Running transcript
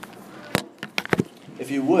If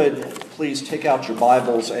you would, please take out your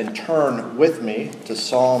Bibles and turn with me to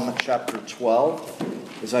Psalm chapter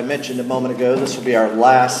 12. As I mentioned a moment ago, this will be our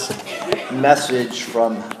last message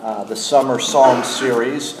from the Summer Psalm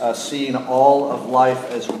series, Seeing All of Life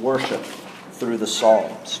as Worship through the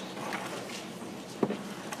Psalms.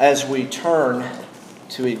 As we turn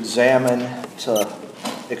to examine, to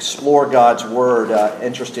explore God's Word,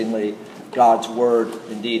 interestingly, God's Word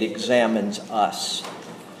indeed examines us.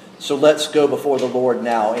 So let's go before the Lord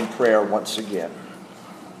now in prayer once again.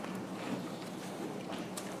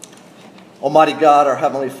 Almighty God, our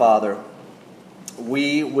Heavenly Father,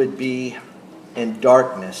 we would be in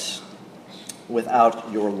darkness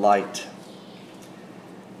without your light.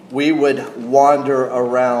 We would wander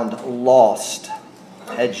around lost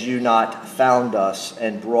had you not found us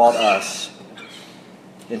and brought us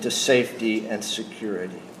into safety and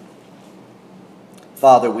security.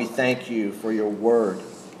 Father, we thank you for your word.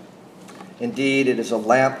 Indeed, it is a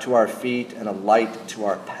lamp to our feet and a light to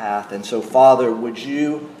our path. And so, Father, would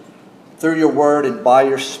you, through your word and by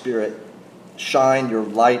your Spirit, shine your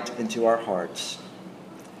light into our hearts?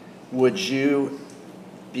 Would you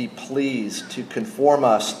be pleased to conform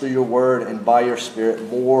us through your word and by your Spirit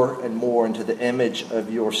more and more into the image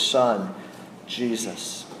of your Son,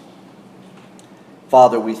 Jesus?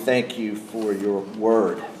 Father, we thank you for your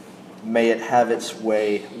word. May it have its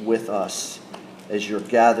way with us as your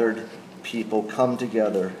gathered people come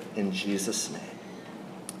together in Jesus' name.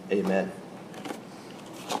 Amen.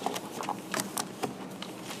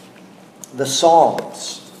 The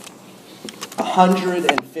Psalms,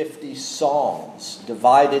 150 Psalms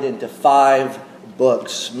divided into 5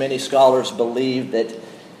 books. Many scholars believe that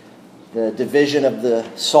the division of the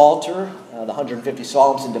Psalter, the 150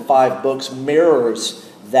 Psalms into 5 books, mirrors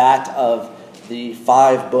that of the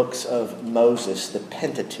 5 books of Moses, the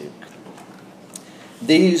Pentateuch.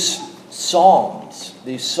 These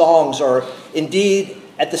songs are indeed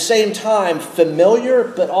at the same time familiar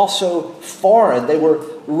but also foreign. They were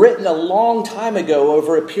written a long time ago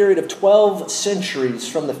over a period of 12 centuries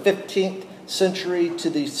from the 15th century to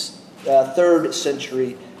the 3rd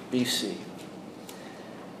century BC.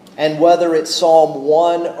 And whether it's Psalm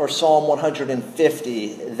 1 or Psalm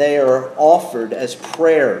 150, they are offered as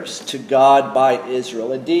prayers to God by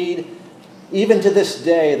Israel. Indeed, even to this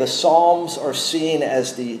day, the Psalms are seen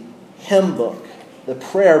as the hymn book, the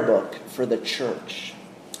prayer book for the church.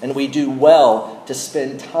 And we do well to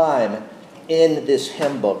spend time in this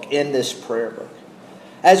hymn book, in this prayer book.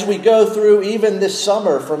 As we go through even this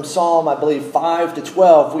summer from Psalm, I believe, 5 to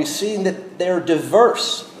 12, we've seen that they're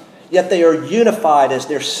diverse, yet they are unified as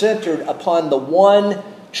they're centered upon the one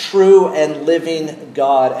true and living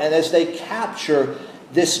God, and as they capture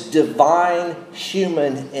this divine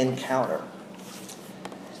human encounter.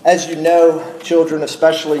 As you know, children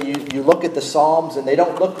especially, you look at the Psalms and they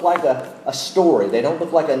don't look like a story. They don't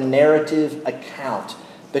look like a narrative account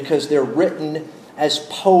because they're written as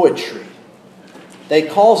poetry. They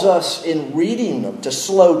cause us in reading them to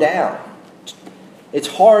slow down. It's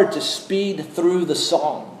hard to speed through the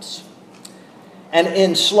Psalms. And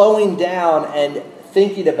in slowing down and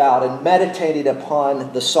thinking about and meditating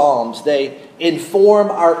upon the Psalms, they inform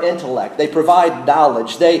our intellect. They provide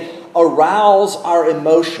knowledge. They arouse our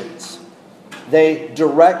emotions. They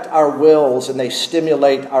direct our wills and they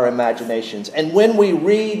stimulate our imaginations. And when we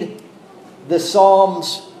read the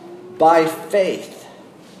Psalms by faith,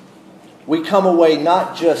 we come away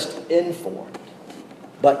not just informed,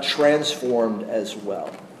 but transformed as well.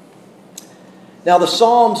 Now, the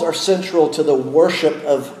Psalms are central to the worship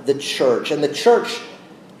of the church. And the church,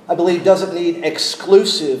 I believe, doesn't need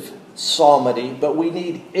exclusive psalmody, but we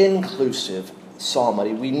need inclusive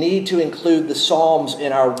psalmody. We need to include the Psalms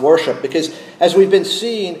in our worship because, as we've been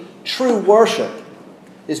seeing, true worship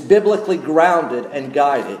is biblically grounded and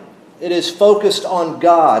guided. It is focused on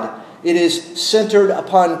God. It is centered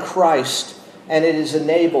upon Christ, and it is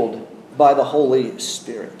enabled by the Holy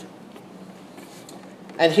Spirit.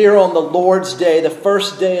 And here on the Lord's Day, the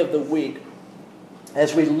first day of the week,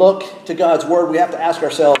 as we look to God's Word, we have to ask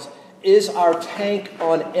ourselves, is our tank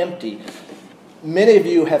on empty? Many of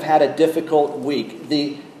you have had a difficult week.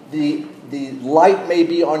 The light may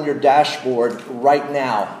be on your dashboard right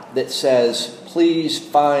now that says, please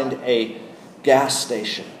find a gas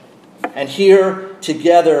station. And here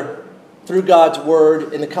together, through God's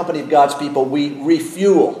Word, in the company of God's people, we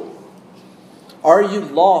refuel. Are you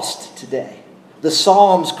lost today? The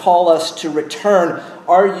Psalms call us to return.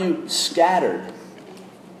 Are you scattered?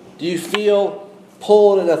 Do you feel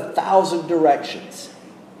pulled in 1,000 directions?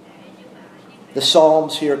 The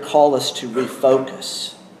Psalms here call us to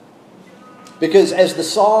refocus. Because as the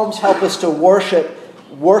Psalms help us to worship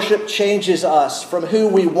Worship changes us from who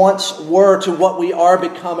we once were to what we are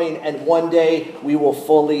becoming, and one day we will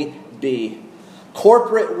fully be.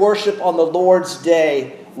 Corporate worship on the Lord's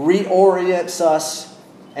Day reorients us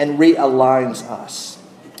and realigns us.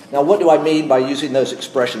 Now, what do I mean by using those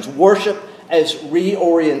expressions? Worship as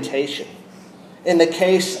reorientation in the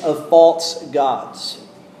case of false gods.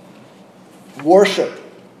 Worship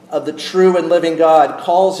of the true and living God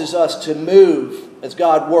causes us to move, as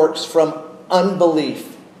God works, from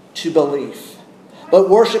unbelief to belief. But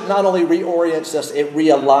worship not only reorients us, it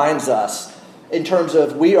realigns us in terms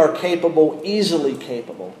of we are capable, easily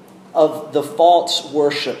capable, of the false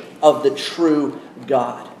worship of the true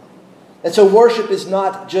God. And so worship is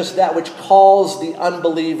not just that which calls the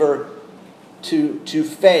unbeliever to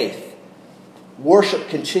faith. Worship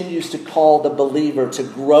continues to call the believer to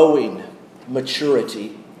growing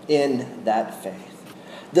maturity in that faith.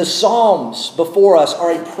 The Psalms before us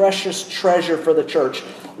are a precious treasure for the church.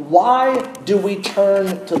 Why do we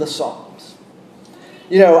turn to the Psalms?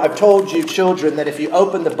 You know, I've told you, children, that if you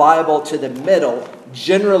open the Bible to the middle,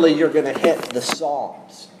 generally you're going to hit the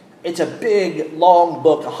Psalms. It's a big, long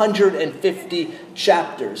book, 150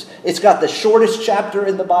 chapters. It's got the shortest chapter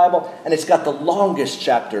in the Bible, and it's got the longest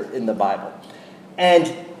chapter in the Bible. And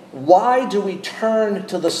why do we turn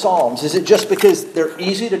to the Psalms? Is it just because they're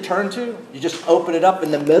easy to turn to? You just open it up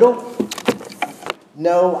in the middle?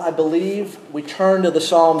 No, I believe we turn to the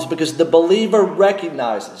Psalms because the believer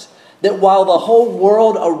recognizes that while the whole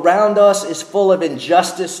world around us is full of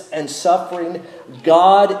injustice and suffering,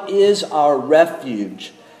 God is our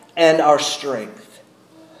refuge and our strength.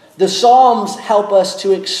 The Psalms help us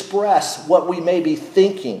to express what we may be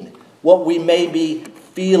thinking, what we may be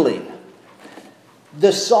feeling.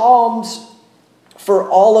 The Psalms, for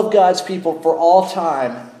all of God's people, for all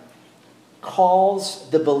time, calls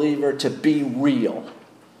the believer to be real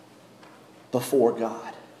before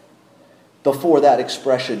God, before that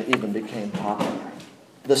expression even became popular.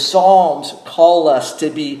 The Psalms call us to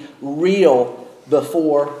be real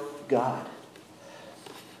before God.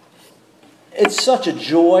 It's such a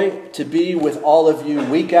joy to be with all of you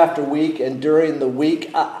week after week and during the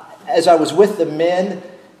week. As I was with the men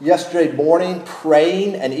yesterday morning,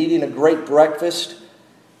 praying and eating a great breakfast,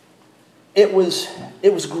 it was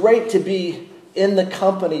great to be in the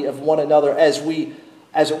company of one another as we,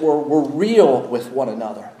 as it were real with one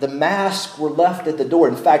another. The masks were left at the door.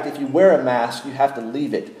 In fact, if you wear a mask, you have to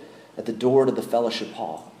leave it at the door to the fellowship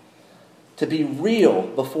hall. To be real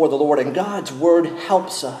before the Lord. And God's word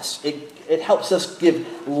helps us. It helps us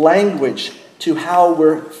give language to how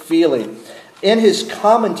we're feeling. In his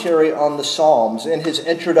commentary on the Psalms, in his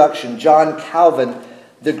introduction, John Calvin,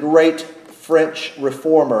 the great French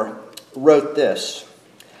reformer, wrote this: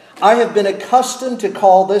 "I have been accustomed to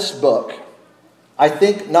call this book, I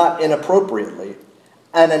think not inappropriately,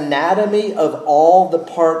 an anatomy of all the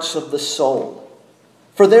parts of the soul.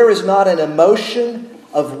 For there is not an emotion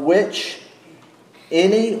of which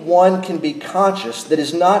any one can be conscious that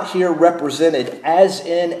is not here represented as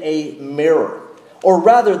in a mirror. Or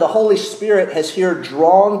rather, the Holy Spirit has here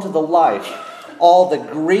drawn to the life all the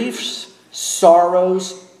griefs,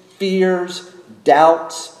 sorrows, fears,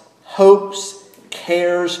 doubts, hopes,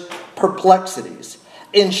 cares, perplexities.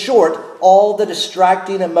 In short, all the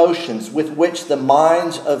distracting emotions with which the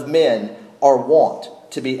minds of men are wont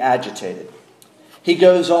to be agitated." He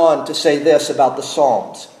goes on to say this about the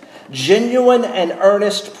Psalms: "Genuine and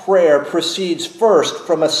earnest prayer proceeds first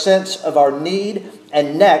from a sense of our need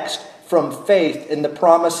and next from faith in the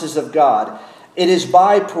promises of God. It is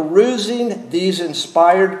by perusing these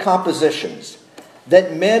inspired compositions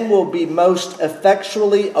that men will be most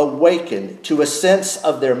effectually awakened to a sense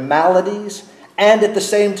of their maladies and at the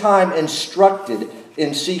same time instructed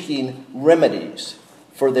in seeking remedies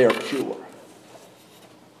for their cure."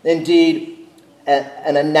 Indeed,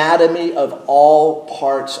 an anatomy of all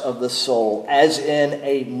parts of the soul, as in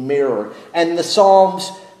a mirror. And the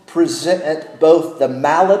Psalms present both the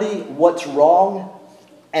malady, what's wrong,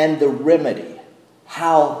 and the remedy,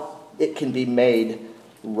 how it can be made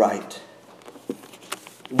right.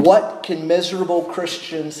 What can miserable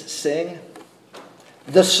Christians sing?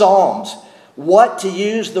 The Psalms. What, to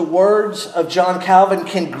use the words of John Calvin,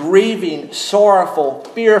 can grieving, sorrowful,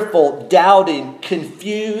 fearful, doubting,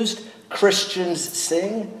 confused Christians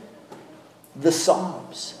sing? The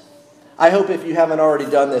Psalms. I hope if you haven't already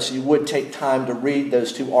done this, you would take time to read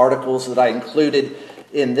those two articles that I included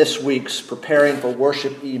in this week's Preparing for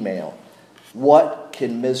Worship email. What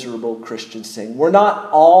can miserable Christians sing? We're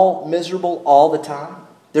not all miserable all the time.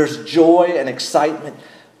 There's joy and excitement.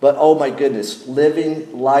 But oh my goodness,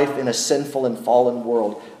 living life in a sinful and fallen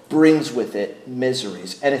world, brings with it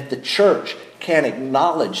miseries. And if the church can't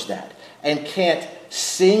acknowledge that and can't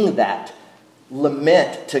sing that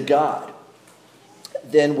lament to God,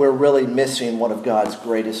 then we're really missing one of God's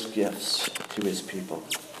greatest gifts to his people.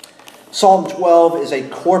 Psalm 12 is a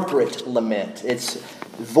corporate lament. It's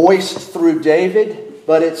voiced through David,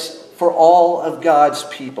 but it's for all of God's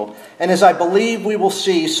people. And as I believe we will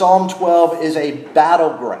see, Psalm 12 is a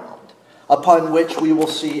battleground upon which we will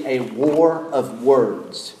see a war of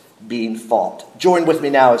words being fought. Join with me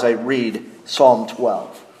now as I read Psalm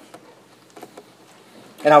 12.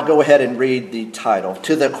 And I'll go ahead and read the title.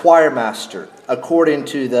 To the choir master, according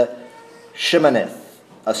to the Sheminith,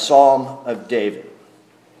 a psalm of David.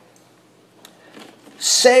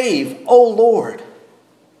 Save, O Lord,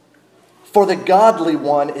 for the godly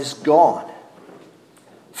one is gone.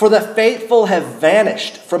 For the faithful have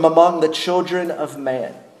vanished from among the children of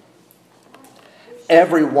man.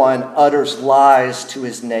 Everyone utters lies to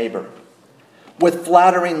his neighbor. With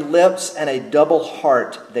flattering lips and a double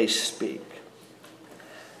heart they speak.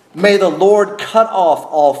 May the Lord cut off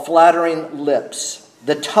all flattering lips,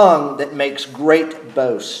 the tongue that makes great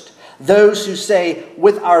boast. Those who say,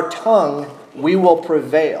 with our tongue we will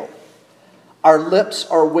prevail. Our lips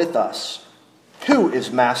are with us. Who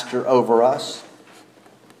is master over us?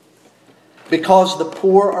 Because the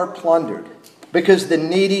poor are plundered, because the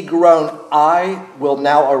needy groan, I will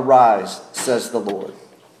now arise, says the Lord.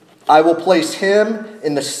 I will place him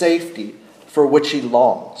in the safety for which he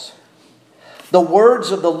longs. The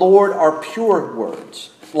words of the Lord are pure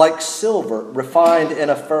words, like silver refined in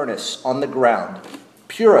a furnace on the ground,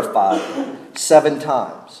 purified 7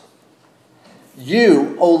 times.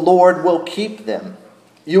 You, O Lord, will keep them.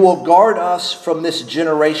 You will guard us from this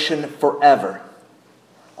generation forever.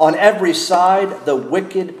 On every side, the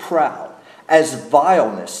wicked proud, as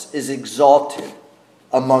vileness is exalted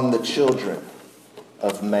among the children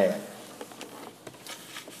of man.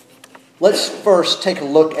 Let's first take a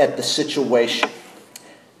look at the situation.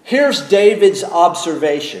 Here's David's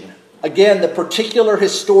observation. Again, the particular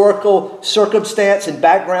historical circumstance and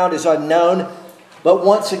background is unknown, but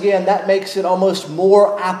once again, that makes it almost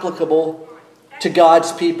more applicable to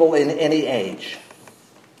God's people in any age.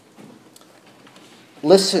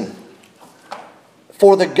 Listen.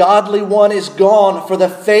 For the godly one is gone, for the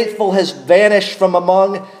faithful has vanished from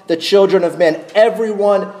among the children of men.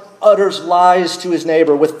 Everyone utters lies to his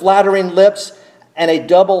neighbor. With flattering lips and a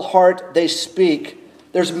double heart they speak.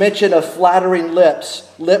 There's mention of flattering lips,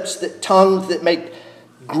 tongues that make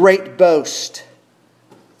great boast.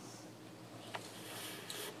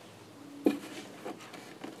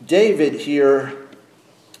 David here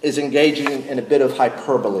is engaging in a bit of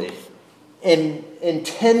hyperbole, in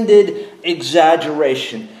intended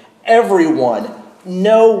exaggeration. Everyone,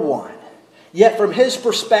 no one. Yet from his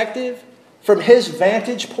perspective, from his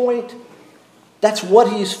vantage point, that's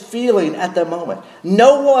what he's feeling at the moment.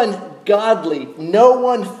 No one godly, no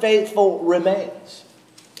one faithful remains.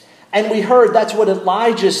 And we heard that's what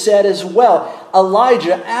Elijah said as well.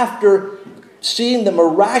 Elijah, after seeing the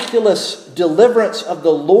miraculous deliverance of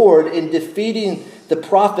the Lord in defeating the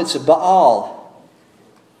prophets of Baal,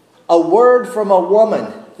 a word from a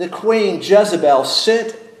woman, the queen Jezebel,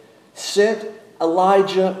 sent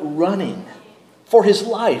Elijah running for his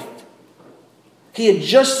life. He had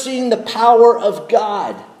just seen the power of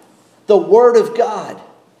God, the word of God,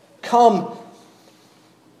 come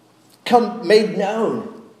made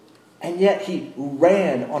known. And yet he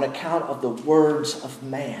ran on account of the words of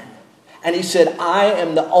man. And he said, I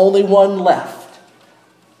am the only one left.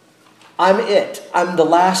 I'm it. I'm the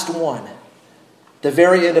last one. The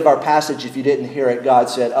very end of our passage, if you didn't hear it, God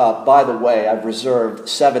said, by the way, I've reserved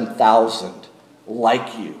 7,000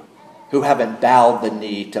 like you who haven't bowed the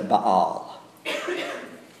knee to Baal.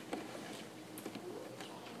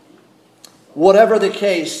 Whatever the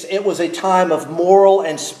case, it was a time of moral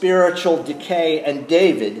and spiritual decay, and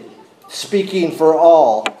David, speaking for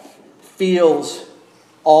all, feels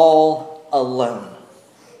all alone.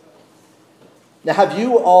 Now, have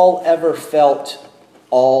you all ever felt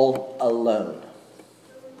all alone?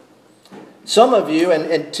 Some of you,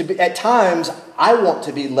 at times, I want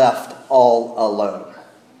to be left all alone.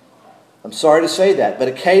 I'm sorry to say that, but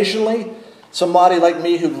occasionally, somebody like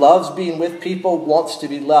me who loves being with people wants to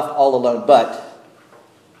be left all alone. But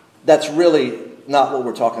that's really not what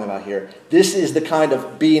we're talking about here. This is the kind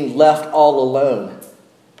of being left all alone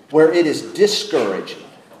where it is discouraging.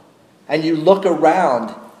 And you look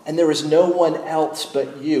around and there is no one else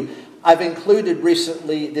but you. I've included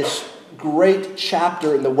recently this great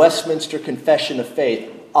chapter in the Westminster Confession of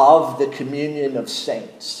Faith of the communion of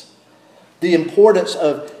saints. The importance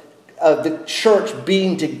of of the church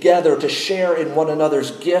being together to share in one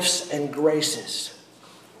another's gifts and graces.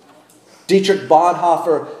 Dietrich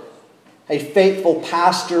Bonhoeffer, a faithful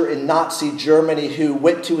pastor in Nazi Germany who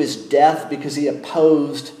went to his death because he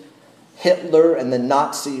opposed Hitler and the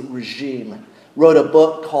Nazi regime, wrote a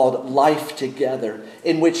book called Life Together,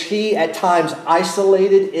 in which he at times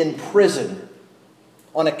isolated in prison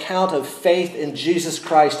on account of faith in Jesus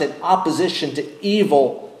Christ and opposition to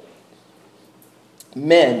evil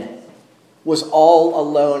men, was all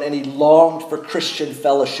alone, and he longed for Christian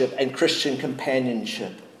fellowship and Christian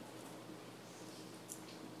companionship.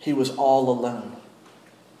 He was all alone.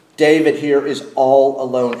 David here is all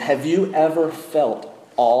alone. Have you ever felt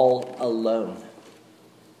all alone?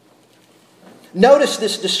 Notice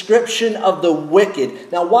this description of the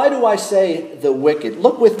wicked. Now, why do I say the wicked?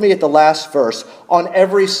 Look with me at the last verse. On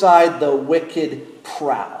every side, the wicked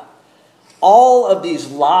prowl. All of these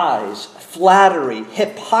lies, flattery,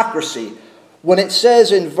 hypocrisy. When it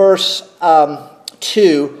says in verse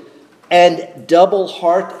 2, and double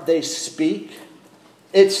heart they speak,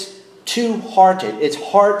 it's two-hearted. It's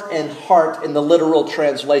heart and heart in the literal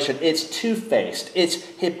translation. It's two-faced. It's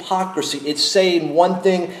hypocrisy. It's saying one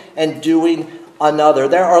thing and doing another.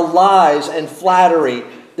 There are lies and flattery.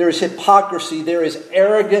 There is hypocrisy. There is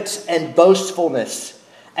arrogance and boastfulness.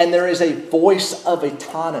 And there is a voice of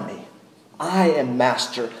autonomy. I am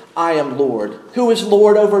master. I am Lord. Who is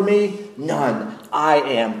Lord over me? None. I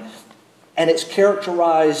am. And it's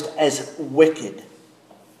characterized as wicked.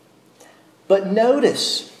 But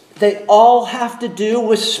notice, they all have to do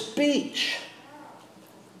with speech.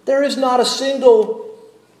 There is not a single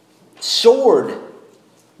sword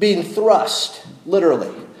being thrust,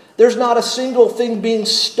 literally. There's not a single thing being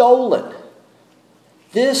stolen.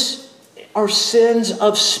 This are sins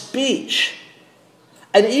of speech.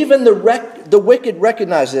 And even the wicked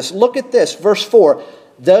recognize this. Look at this, verse 4.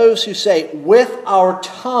 Those who say, with our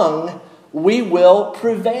tongue we will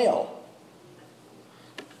prevail.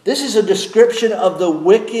 This is a description of the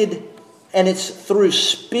wicked, and it's through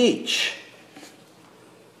speech.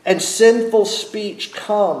 And sinful speech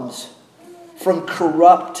comes from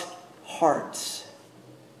corrupt hearts.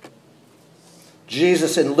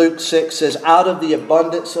 Jesus in Luke 6 says, out of the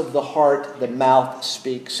abundance of the heart, the mouth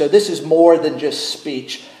speaks. So this is more than just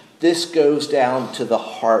speech. This goes down to the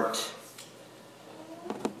heart.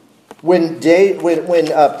 When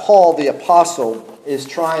Paul the apostle is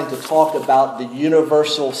trying to talk about the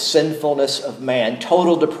universal sinfulness of man,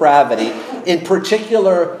 total depravity, in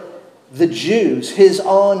particular the Jews, his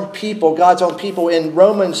own people, God's own people, in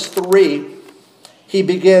Romans 3, he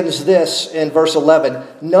begins this in verse 11.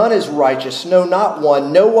 None is righteous, no, not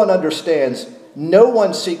one. No one understands. No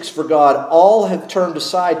one seeks for God. All have turned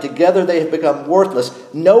aside. Together they have become worthless.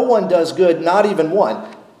 No one does good, not even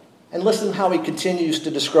one. And listen how he continues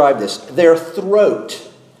to describe this. Their throat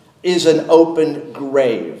is an open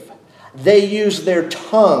grave. They use their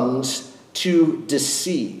tongues to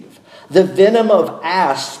deceive. The venom of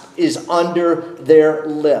asp is under their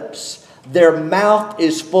lips. Their mouth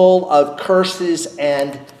is full of curses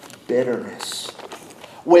and bitterness.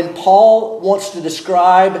 When Paul wants to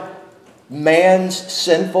describe man's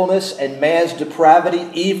sinfulness and man's depravity,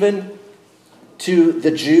 even to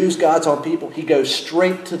the Jews, God's own people, he goes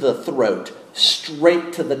straight to the throat,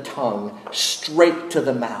 straight to the tongue, straight to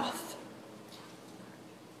the mouth.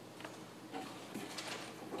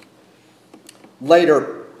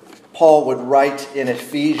 Later, Paul would write in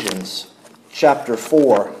Ephesians chapter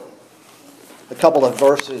 4, a couple of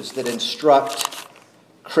verses that instruct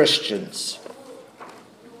Christians.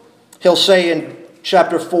 He'll say in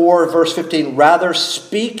chapter 4, verse 15, rather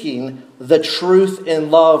speaking the truth in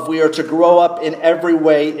love, we are to grow up in every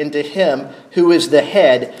way into Him who is the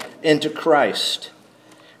head, into Christ.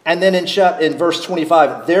 And then in verse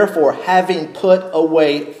 25, therefore, having put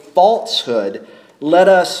away falsehood,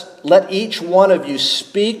 let each one of you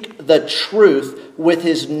speak the truth with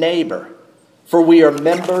his neighbor, for we are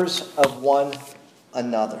members of one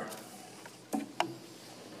another.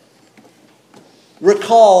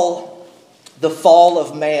 Recall the fall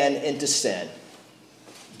of man into sin.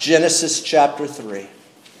 Genesis chapter 3.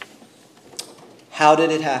 How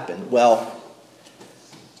did it happen? Well,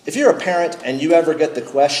 if you're a parent and you ever get the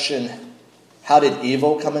question, how did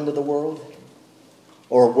evil come into the world?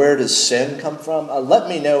 Or where does sin come from? Let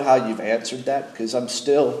me know how you've answered that, because I'm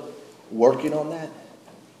still working on that.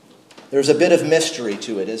 There's a bit of mystery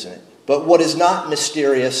to it, isn't it? But what is not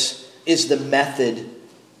mysterious is the method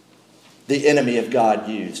the enemy of God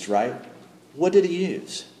used, right? What did he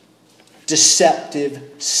use? Deceptive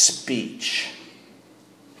speech.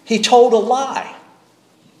 He told a lie.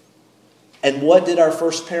 And what did our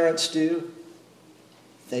first parents do?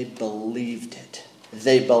 They believed it.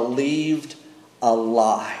 They believed a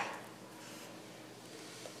lie.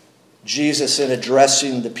 Jesus, in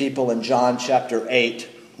addressing the people in John chapter 8,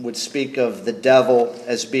 would speak of the devil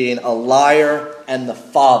as being a liar and the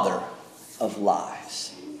father of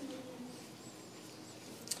lies.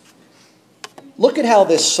 Look at how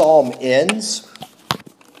this psalm ends.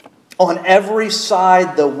 On every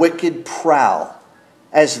side the wicked prowl,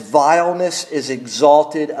 as vileness is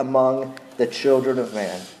exalted among the children of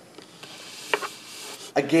man.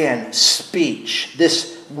 Again, speech.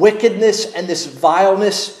 This wickedness and this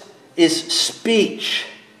vileness is speech.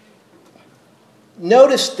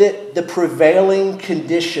 Notice that the prevailing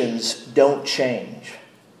conditions don't change.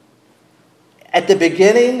 At the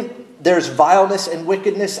beginning, there's vileness and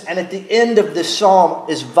wickedness, and at the end of this psalm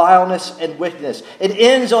is vileness and wickedness. It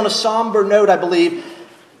ends on a somber note, I believe,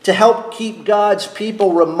 to help keep God's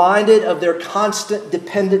people reminded of their constant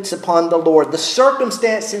dependence upon the Lord. The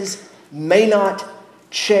circumstances may not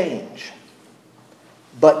change,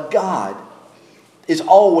 but God is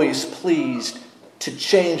always pleased to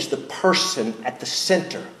change the person at the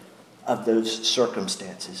center of those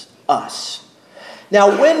circumstances, us.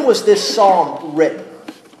 Now, when was this psalm written?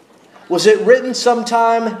 Was it written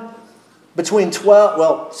sometime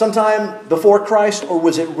sometime before Christ, or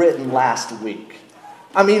was it written last week?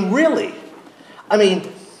 I mean, really? I mean,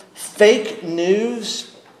 fake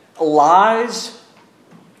news, lies.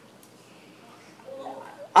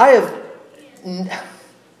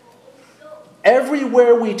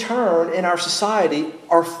 Everywhere we turn in our society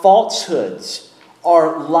are falsehoods,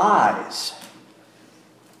 are lies.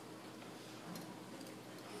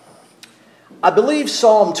 I believe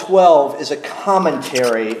Psalm 12 is a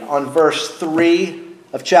commentary on verse 3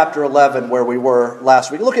 of chapter 11 where we were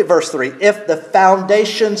last week. Look at verse 3. If the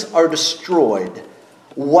foundations are destroyed,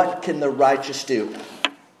 what can the righteous do?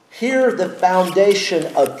 Here the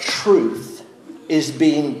foundation of truth is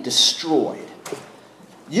being destroyed.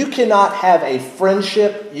 You cannot have a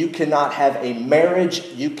friendship, you cannot have a marriage,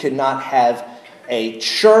 you cannot have a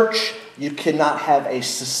church, you cannot have a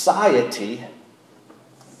society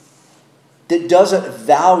that doesn't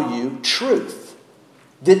value truth,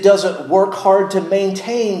 that doesn't work hard to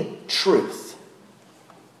maintain truth.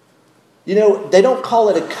 You know, they don't call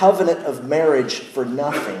it a covenant of marriage for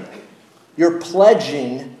nothing. You're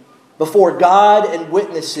pledging before God and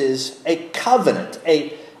witnesses a covenant,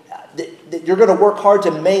 that you're going to work hard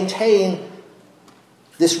to maintain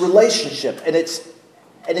this relationship, and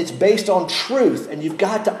it's based on truth, and you've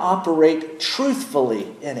got to operate truthfully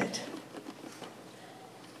in it.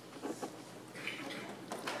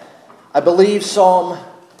 I believe Psalm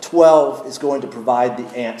 12 is going to provide the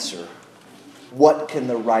answer. What can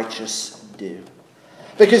the righteous do?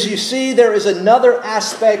 Because you see, there is another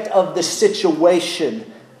aspect of the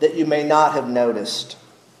situation that you may not have noticed.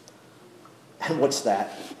 And what's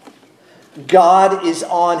that? God is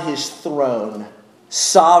on his throne,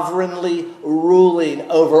 sovereignly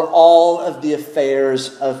ruling over all of the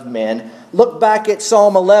affairs of men. Look back at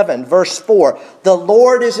Psalm 11, verse 4. The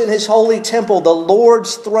Lord is in his holy temple. The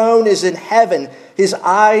Lord's throne is in heaven. His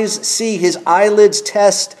eyes see, his eyelids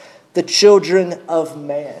test the children of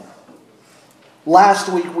man. Last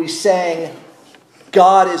week we sang,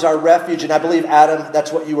 God is our refuge. And I believe, Adam,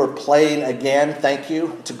 that's what you were playing again. Thank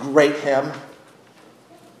you. It's a great hymn.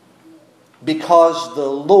 Because the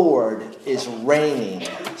Lord is reigning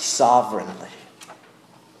sovereignly.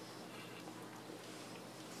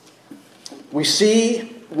 We see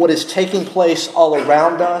what is taking place all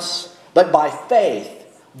around us, but by faith,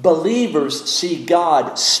 believers see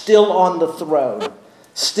God still on the throne,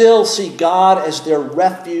 still see God as their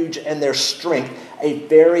refuge and their strength, a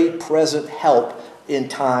very present help in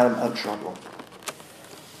time of trouble.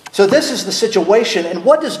 So this is the situation. And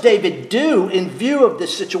what does David do in view of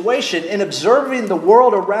this situation? In observing the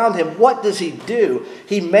world around him, what does he do?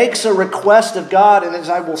 He makes a request of God. And as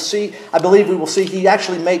I believe we will see, he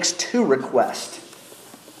actually makes two requests.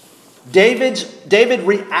 David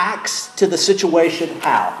reacts to the situation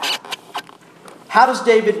how? How does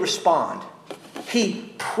David respond?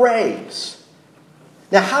 He prays.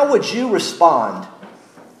 Now, how would you respond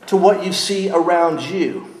to what you see around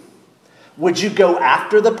you? Would you go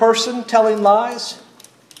after the person telling lies?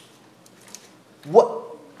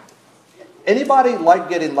 Anybody like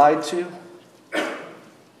getting lied to?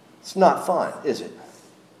 It's not fun, is it?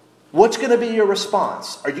 What's going to be your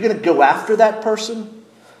response? Are you going to go after that person?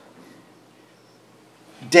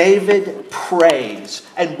 David prays.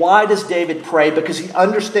 And why does David pray? Because he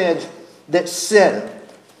understands that sin,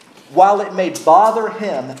 while it may bother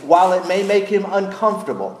him, while it may make him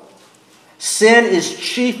uncomfortable, sin is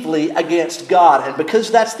chiefly against God. And because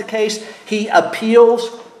that's the case, he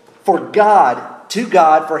appeals to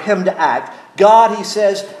God, for him to act. God, he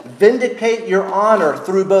says, vindicate your honor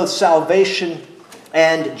through both salvation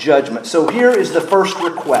and judgment. So here is the first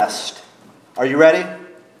request. Are you ready?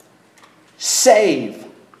 Save.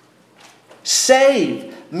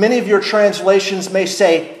 Save. Many of your translations may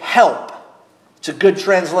say help. It's a good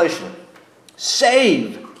translation.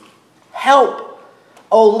 Save. Help.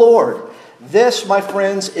 O Lord. This, my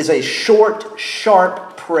friends, is a short,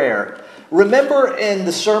 sharp prayer. Remember in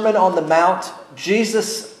the Sermon on the Mount,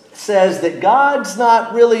 Jesus says that God's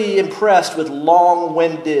not really impressed with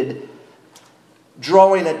long-winded,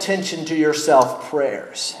 drawing attention to yourself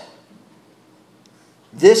prayers.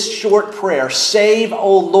 This short prayer, save,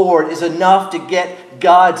 O Lord, is enough to get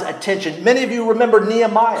God's attention. Many of you remember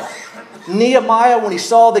Nehemiah. Nehemiah, when he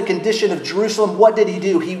saw the condition of Jerusalem, what did he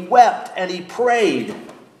do? He wept and he prayed.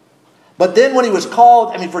 But then when he was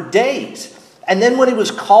called, for days, and then when he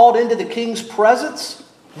was called into the king's presence,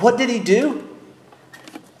 what did he do?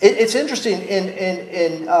 It's interesting.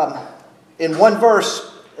 In one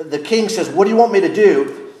verse, the king says, "What do you want me to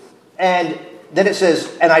do?" And then it says,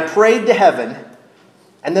 "And I prayed to heaven."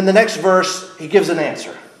 And then the next verse, he gives an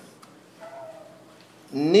answer.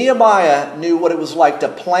 Nehemiah knew what it was like to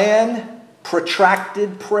plan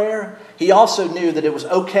protracted prayer. He also knew that it was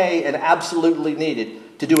okay and absolutely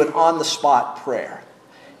needed to do an on-the-spot prayer.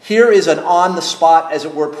 Here is an on-the-spot, as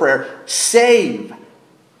it were, prayer. Save.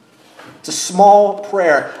 It's a small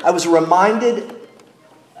prayer. I was reminded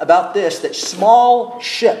about this, that small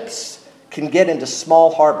ships can get into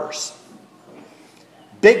small harbors.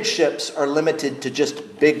 Big ships are limited to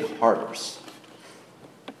just big harbors.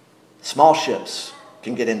 Small ships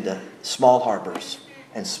can get into small harbors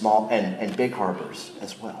and big harbors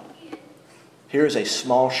as well. Here's a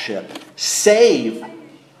small ship. Save,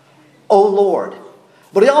 O Lord.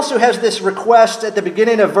 But he also has this request at the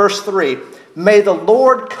beginning of verse 3. May the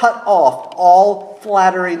Lord cut off all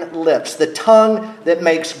flattering lips, the tongue that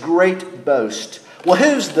makes great boast. Well,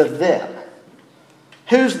 who's the them?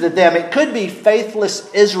 Who's the them? It could be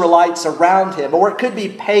faithless Israelites around him, or it could be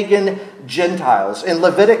pagan Gentiles. In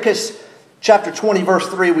Leviticus chapter 20, verse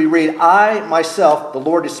 3, we read, I myself, the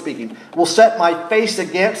Lord is speaking, will set my face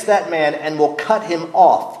against that man and will cut him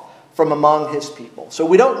off from among his people. So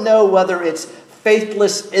we don't know whether it's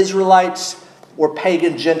faithless Israelites or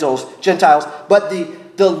pagan Gentiles, but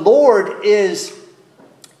the Lord is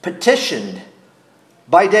petitioned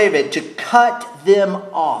by David to cut them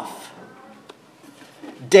off.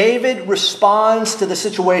 David responds to the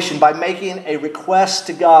situation by making a request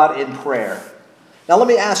to God in prayer. Now let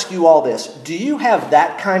me ask you all this. Do you have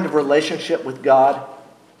that kind of relationship with God?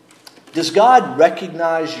 Does God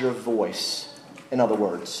recognize your voice, in other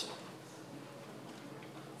words?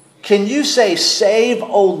 Can you say, save,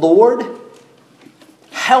 O Lord?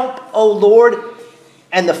 Help, O Lord,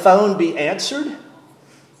 and the phone be answered?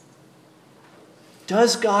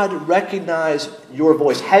 Does God recognize your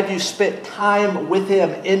voice? Have you spent time with him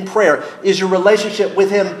in prayer? Is your relationship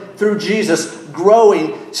with him through Jesus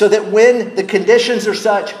growing so that when the conditions are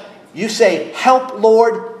such, you say, help,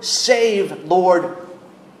 Lord, save, Lord,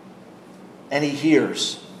 and he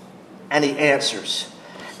hears and he answers.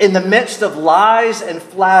 In the midst of lies and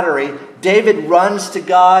flattery, David runs to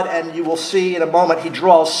God, and you will see in a moment he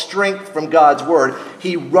draws strength from God's word.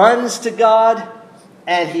 He runs to God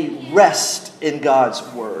and he rests in God's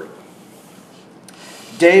word.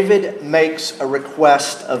 David makes a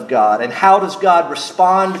request of God. And how does God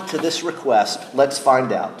respond to this request? Let's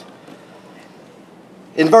find out.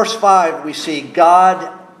 In verse 5, we see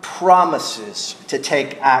God promises to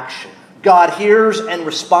take action. God hears and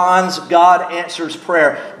responds. God answers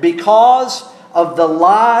prayer. Because of the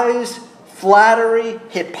lies, flattery,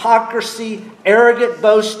 hypocrisy, arrogant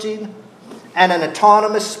boasting, and an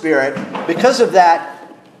autonomous spirit, because of that,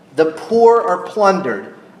 the poor are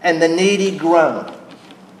plundered and the needy groan.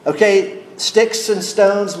 Okay, sticks and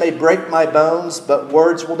stones may break my bones, but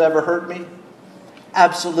words will never hurt me.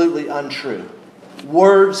 Absolutely untrue.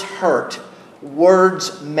 Words hurt.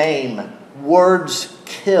 Words maim. Words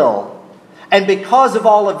kill. And because of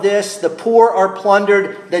all of this, the poor are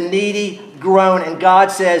plundered, the needy groan. And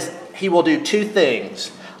God says he will do two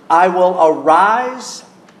things. I will arise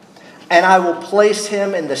and I will place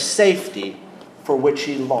him in the safety for which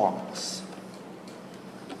he longs.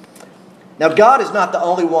 Now, God is not the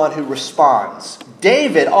only one who responds.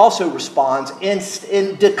 David also responds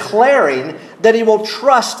in declaring that he will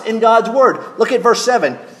trust in God's word. Look at verse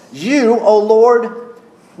 7. You, O Lord,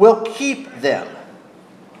 will keep them.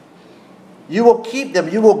 You will keep them.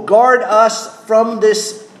 You will guard us from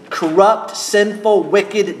this corrupt, sinful,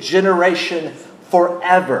 wicked generation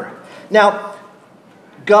forever. Now,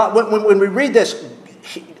 God, when we read this,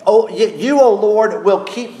 Oh, you, O Lord, will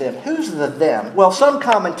keep them. Who's the them? Well, some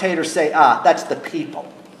commentators say, that's the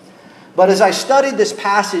people. But as I studied this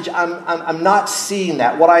passage, I'm not seeing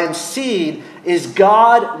that. What I am seeing is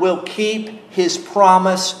God will keep his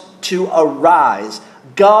promise to arise.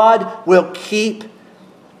 God will keep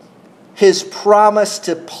his promise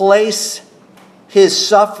to place his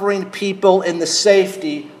suffering people in the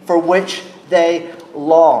safety for which they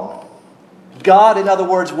long. God, in other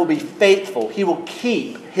words, will be faithful. He will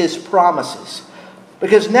keep his promises.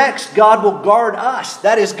 Because next, God will guard us.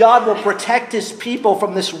 That is, God will protect his people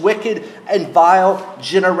from this wicked and vile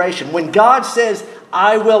generation. When God says,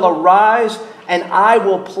 I will arise and I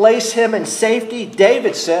will place him in safety,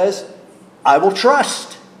 David says, I will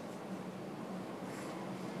trust.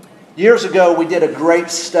 Years ago, we did a great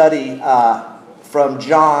study from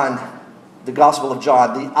John, the Gospel of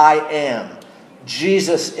John, the I Am,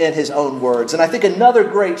 Jesus in his own words. And I think another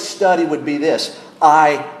great study would be this,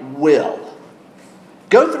 I will.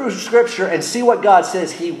 Go through Scripture and see what God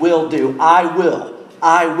says he will do. I will.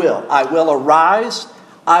 I will. I will arise.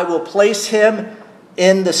 I will place him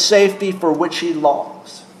in the safety for which he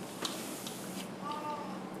longs.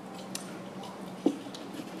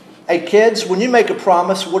 Hey kids, when you make a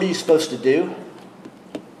promise, what are you supposed to do?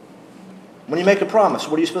 When you make a promise,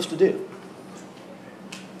 what are you supposed to do?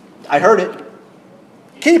 I heard it.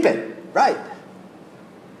 Keep it. Right.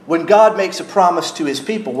 When God makes a promise to his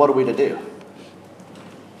people, what are we to do?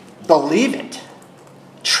 Believe it.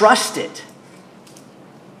 Trust it.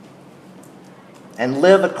 And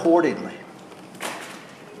live accordingly.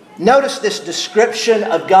 Notice this description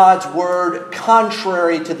of God's word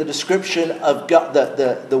contrary to the description of God,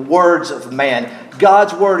 the words of man.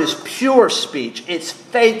 God's word is pure speech. It's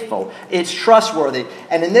faithful. It's trustworthy.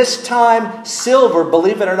 And in this time, silver,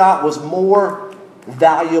 believe it or not, was more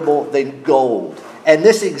valuable than gold. And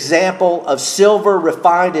this example of silver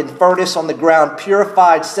refined in furnace on the ground,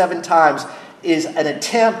 purified 7 times, is an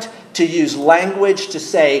attempt to use language to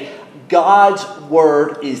say God's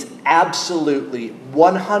word is absolutely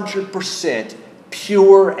 100%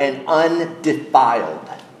 pure and undefiled.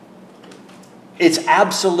 It's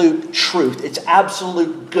absolute truth. It's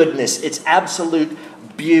absolute goodness. It's absolute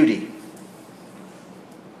beauty.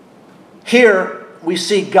 Here we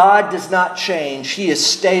see God does not change. He is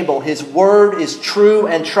stable. His word is true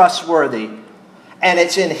and trustworthy. And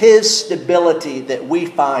it's in his stability that we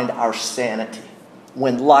find our sanity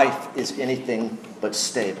when life is anything but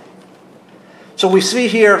stable. So we see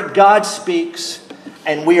here God speaks,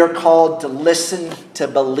 and we are called to listen, to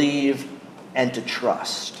believe, and to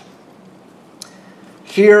trust.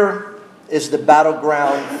 Here is the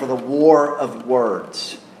battleground for the war of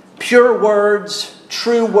words. Pure words,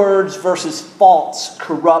 true words versus false,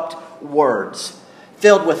 corrupt words,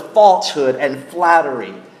 filled with falsehood and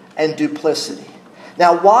flattery and duplicity.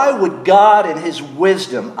 Now, why would God in his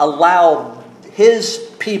wisdom allow his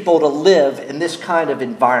people to live in this kind of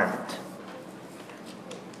environment?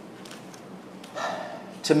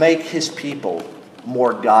 To make his people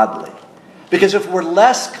more godly. Because if we're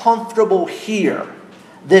less comfortable here,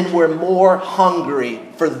 then we're more hungry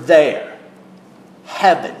for there,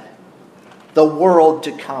 heaven, the world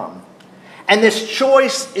to come. And this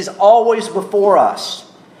choice is always before us,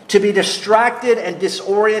 to be distracted and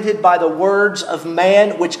disoriented by the words of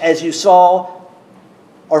man, which, as you saw,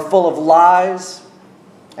 are full of lies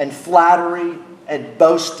and flattery and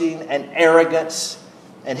boasting and arrogance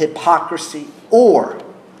and hypocrisy, or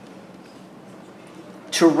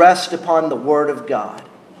to rest upon the word of God.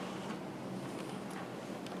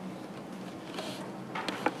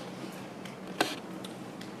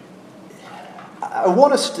 I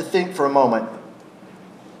want us to think for a moment.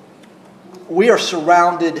 We are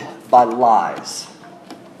surrounded by lies.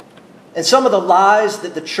 And some of the lies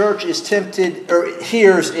that the church is tempted or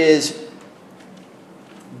hears is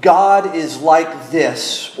God is like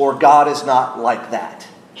this or God is not like that.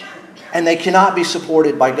 And they cannot be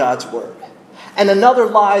supported by God's word. And another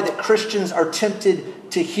lie that Christians are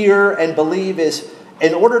tempted to hear and believe is,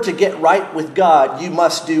 in order to get right with God, you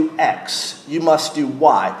must do X, you must do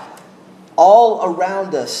Y. All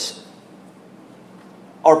around us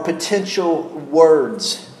are potential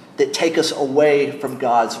words that take us away from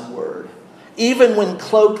God's word, even when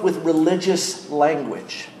cloaked with religious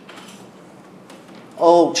language.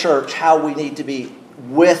 Oh, church, how we need to be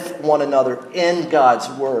with one another in God's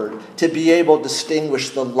word to be able to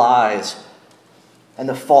distinguish the lies and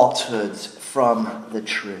the falsehoods from the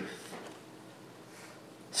truth.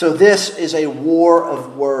 So this is a war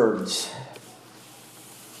of words.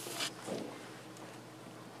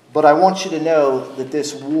 But I want you to know that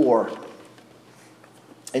this war,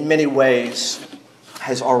 in many ways,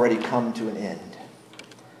 has already come to an end.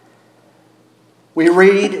 We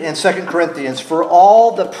read in 2 Corinthians, "For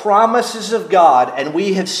all the promises of God," and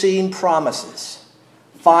we have seen promises,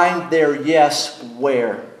 "find their yes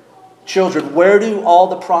where?" Children, where do all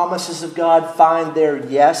the promises of God find their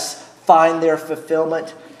yes, find their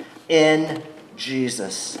fulfillment? In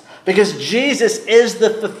Jesus. Because Jesus is the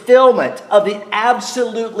fulfillment of the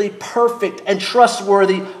absolutely perfect and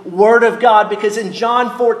trustworthy Word of God. Because in John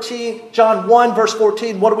 1 verse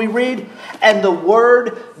 14, what do we read? "And the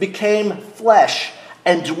Word became flesh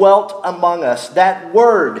and dwelt among us." That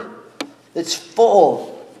Word that's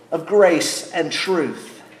full of grace and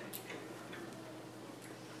truth.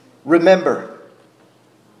 Remember,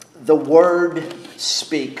 the Word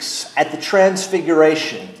speaks. At the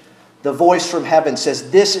Transfiguration, the voice from heaven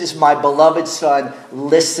says, "This is my beloved Son,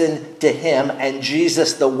 listen to him." And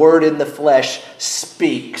Jesus, the Word in the flesh,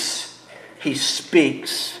 speaks. He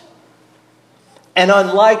speaks. And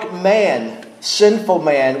unlike man, sinful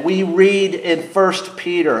man, we read in 1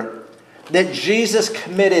 Peter that Jesus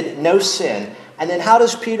committed no sin. And then how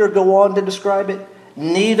does Peter go on to describe it?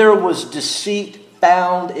 "Neither was deceit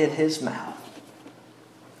found in his mouth."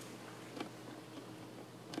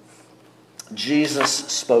 Jesus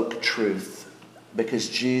spoke truth because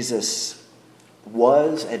Jesus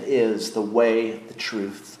was and is the way, the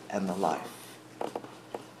truth, and the life.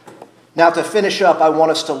 Now, to finish up, I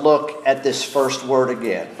want us to look at this first word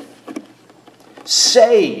again.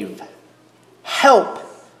 Save. Help.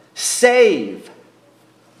 Save.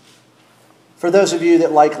 For those of you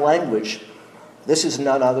that like language, this is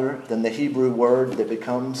none other than the Hebrew word that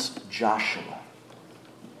becomes Joshua.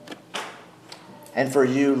 And for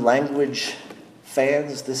you language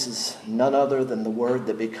fans, this is none other than the word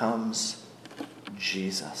that becomes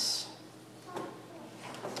Jesus.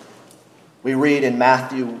 We read in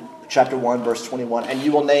Matthew chapter 1, verse 21, "And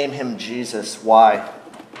you will name him Jesus." Why?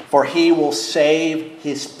 "For he will save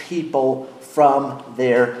his people from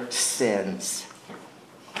their sins."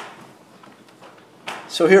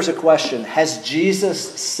 So here's a question. Has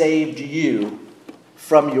Jesus saved you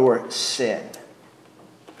from your sin?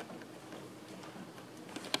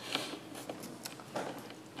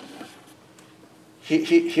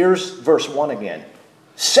 Here's verse 1 again.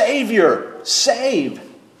 Savior, save,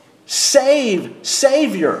 save,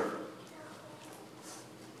 Savior.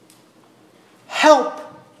 Help.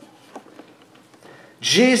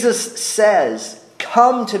 Jesus says,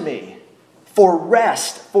 "Come to me for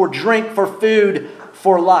rest, for drink, for food,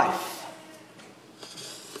 for life."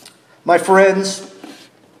 My friends,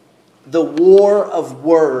 the war of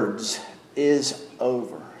words is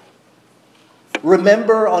over.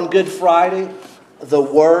 Remember on Good Friday the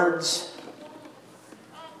words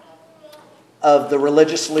of the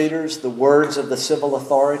religious leaders, the words of the civil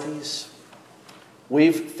authorities?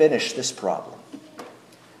 We've finished this problem.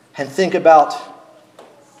 And think about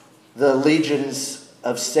the legions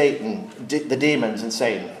of Satan, the demons in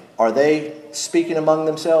Satan. Are they speaking among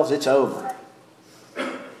themselves? It's over.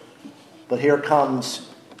 But here comes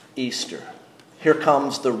Easter. Here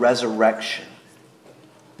comes the resurrection.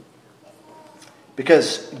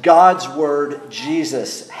 Because God's word,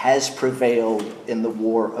 Jesus, has prevailed in the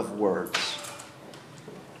war of words.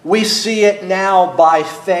 We see it now by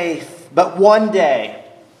faith, but one day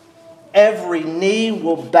every knee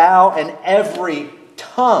will bow and every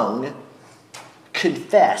tongue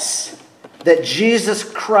confess that Jesus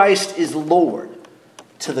Christ is Lord,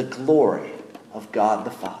 to the glory of God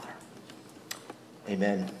the Father.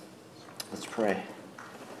 Amen. Let's pray.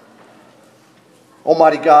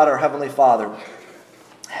 Almighty God, our Heavenly Father,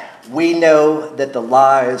 we know that the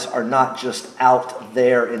lies are not just out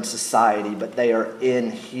there in society, but they are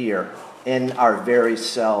in here, in our very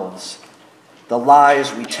selves. The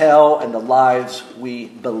lies we tell and the lies we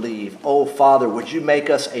believe. Oh, Father, would you make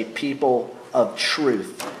us a people of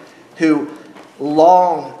truth who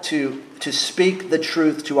long to speak the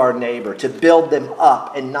truth to our neighbor, to build them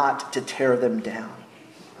up and not to tear them down.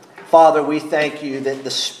 Father, we thank you that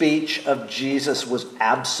the speech of Jesus was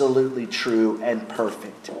absolutely true and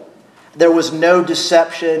perfect. There was no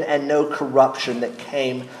deception and no corruption that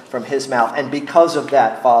came from his mouth. And because of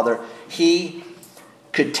that, Father, he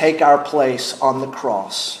could take our place on the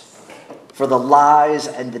cross for the lies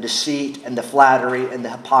and the deceit and the flattery and the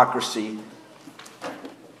hypocrisy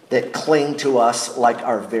that cling to us like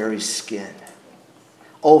our very skin.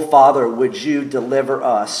 Oh, Father, would you deliver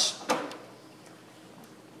us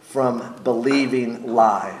from believing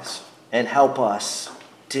lies and help us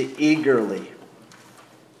to eagerly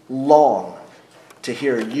long to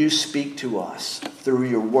hear you speak to us through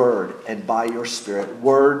your word and by your Spirit.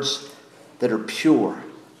 Words that are pure,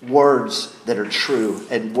 words that are true,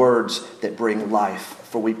 and words that bring life.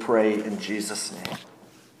 For we pray in Jesus' name.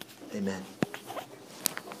 Amen.